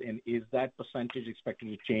that was, and is that percentage expected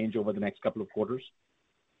to change over the next couple of quarters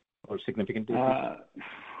or significantly?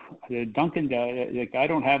 Duncan, I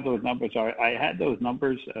don't have those numbers. I had those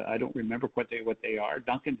numbers. I don't remember what they are.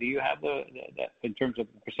 Duncan, do you have the in terms of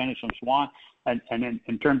percentage from Swan, and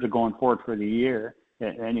in terms of going forward for the year?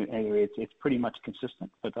 Anyway, it's pretty much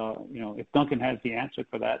consistent. But if Duncan has the answer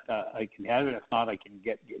for that, I can have it. If not, I can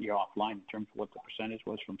get you offline in terms of what the percentage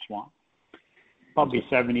was from Swan. Probably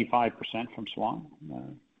 75% from Swan.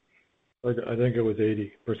 I think it was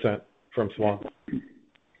 80% from Swan.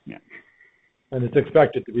 Yeah. And it's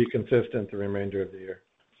expected to be consistent the remainder of the year.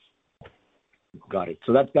 Got it.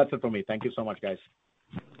 So that's it for me. Thank you so much, guys.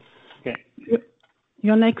 Okay.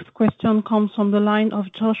 Your next question comes from the line of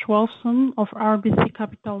Josh Wolfson of RBC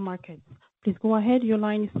Capital Markets. Please go ahead. Your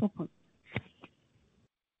line is open.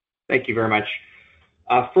 Thank you very much.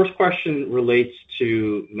 First question relates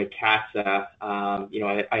to Macassa.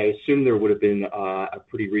 I assume there would have been a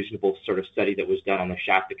pretty reasonable sort of study that was done on the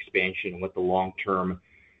shaft expansion and what the long-term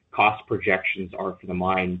cost projections are for the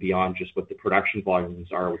mine beyond just what the production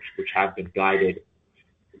volumes are, which have been guided.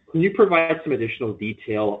 Can you provide some additional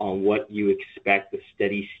detail on what you expect the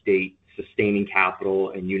steady state sustaining capital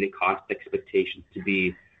and unit cost expectations to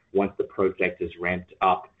be once the project is ramped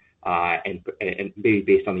up, and maybe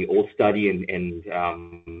based on the old study and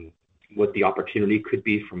what the opportunity could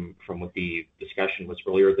be from what the discussion was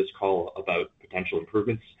earlier this call about potential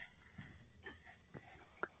improvements?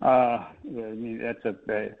 I mean,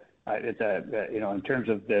 in terms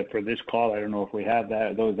of for this call, I don't know if we have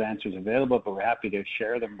those answers available, but we're happy to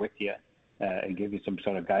share them with you and give you some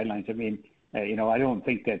sort of guidelines. I mean, I don't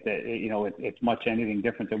think that it's much anything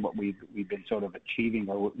different than what we've been sort of achieving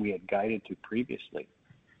or what we had guided to previously.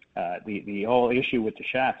 The whole issue with the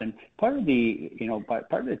shaft, and part of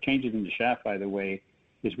the changes in the shaft, by the way,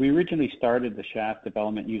 is we originally started the shaft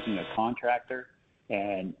development using a contractor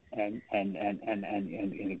and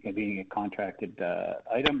being a contracted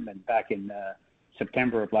item. And back in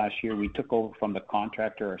September of last year, we took over from the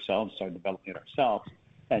contractor ourselves, started developing it ourselves.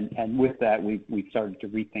 And with that, we started to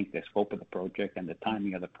rethink the scope of the project and the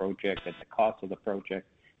timing of the project and the cost of the project.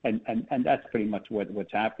 And that's pretty much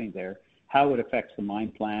what's happening there. How it affects the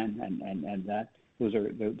mine plan and that those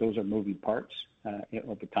are moving parts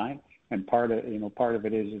over time. And part of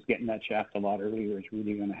it is getting that shaft a lot earlier is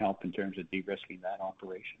really going to help in terms of de-risking that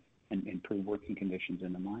operation and improve working conditions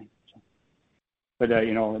in the mine. So, but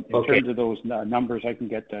in terms of those numbers, I can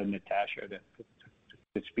get Natasha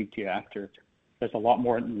to speak to you after. There's a lot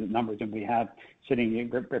more numbers than we have sitting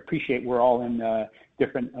here. I appreciate we're all in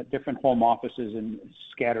different home offices and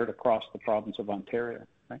scattered across the province of Ontario,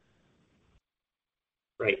 right?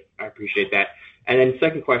 Right. I appreciate that. And then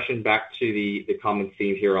second question, back to the common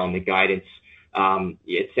theme here on the guidance.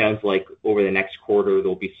 It sounds like over the next quarter,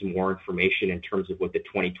 there'll be some more information in terms of what the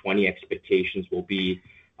 2020 expectations will be.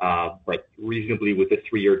 But reasonably with the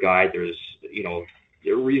 3-year guide, there's,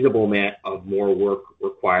 a reasonable amount of more work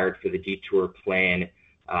required for the detour plan,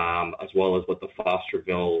 as well as what the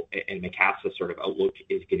Fosterville and Macassa sort of outlook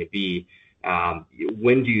is going to be.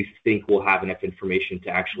 When do you think we'll have enough information to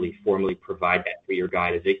actually formally provide that 3-year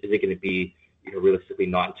guide? Is it going to be realistically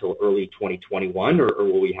not until early 2021, or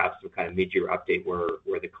will we have some kind of mid-year update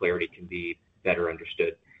where the clarity can be better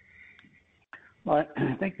understood? Well,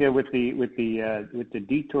 I think that with the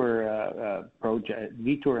detour project,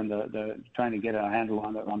 detour and the trying to get a handle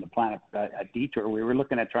on the planet at detour, we were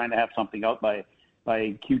looking at trying to have something out by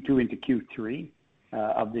Q2 into Q3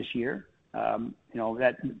 of this year.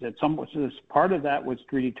 That some part of that was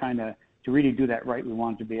really trying to really do that right. We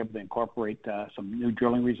wanted to be able to incorporate some new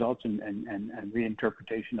drilling results and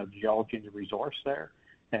reinterpretation of geology and the resource there.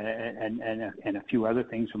 And a few other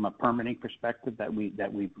things from a permitting perspective that we've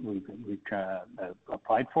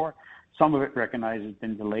applied for. Some of it recognized has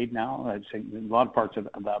been delayed now. I'd say a lot of parts of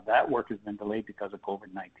that work has been delayed because of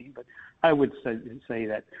COVID-19. But I would say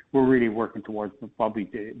that we're really working towards probably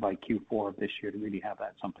by Q4 of this year to really have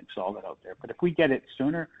that something solid out there. But if we get it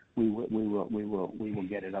sooner, we will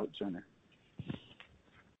get it out sooner.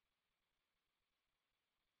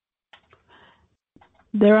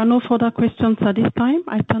 There are no further questions at this time.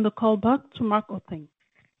 I turn the call back to Mark Othing.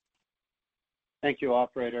 Thank you,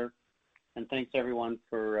 operator, and thanks everyone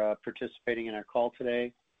for participating in our call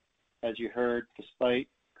today. As you heard, despite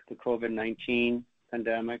the COVID-19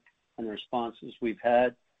 pandemic and the responses we've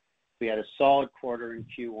had, we had a solid quarter in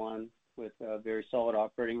Q1 with very solid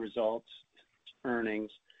operating results,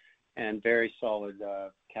 earnings, and very solid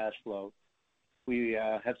cash flow. We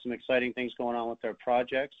have some exciting things going on with our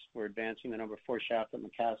projects. We're advancing the number 4 shaft at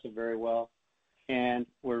Macassa very well, and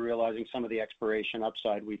we're realizing some of the exploration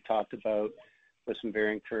upside we've talked about with some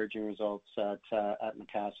very encouraging results at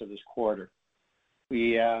Macassa this quarter.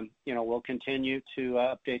 We, will continue to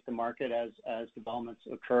update the market as developments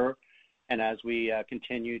occur, and as we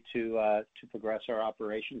continue to progress our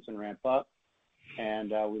operations and ramp up. And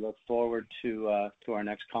we look forward to our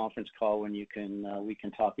next conference call when we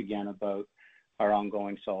can talk again about our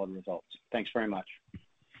ongoing solid results. Thanks very much.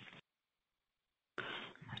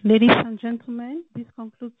 Ladies and gentlemen, this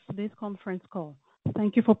concludes today's conference call.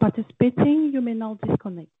 Thank you for participating. You may now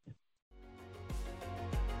disconnect.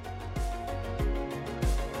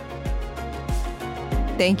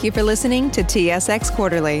 Thank you for listening to TSX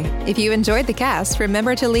Quarterly. If you enjoyed the cast,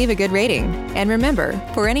 remember to leave a good rating. And remember,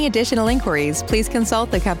 for any additional inquiries, please consult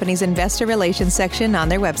the company's investor relations section on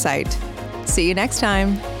their website. See you next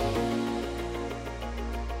time.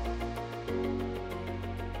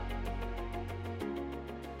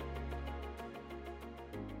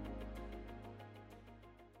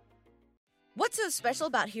 What's so special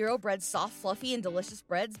about Hero Bread's soft, fluffy, and delicious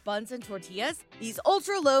breads, buns, and tortillas? These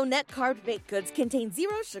ultra-low net-carb baked goods contain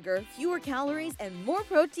 0 sugar, fewer calories, and more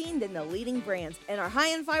protein than the leading brands, and are high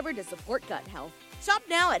in fiber to support gut health. Shop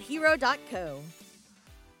now at hero.co.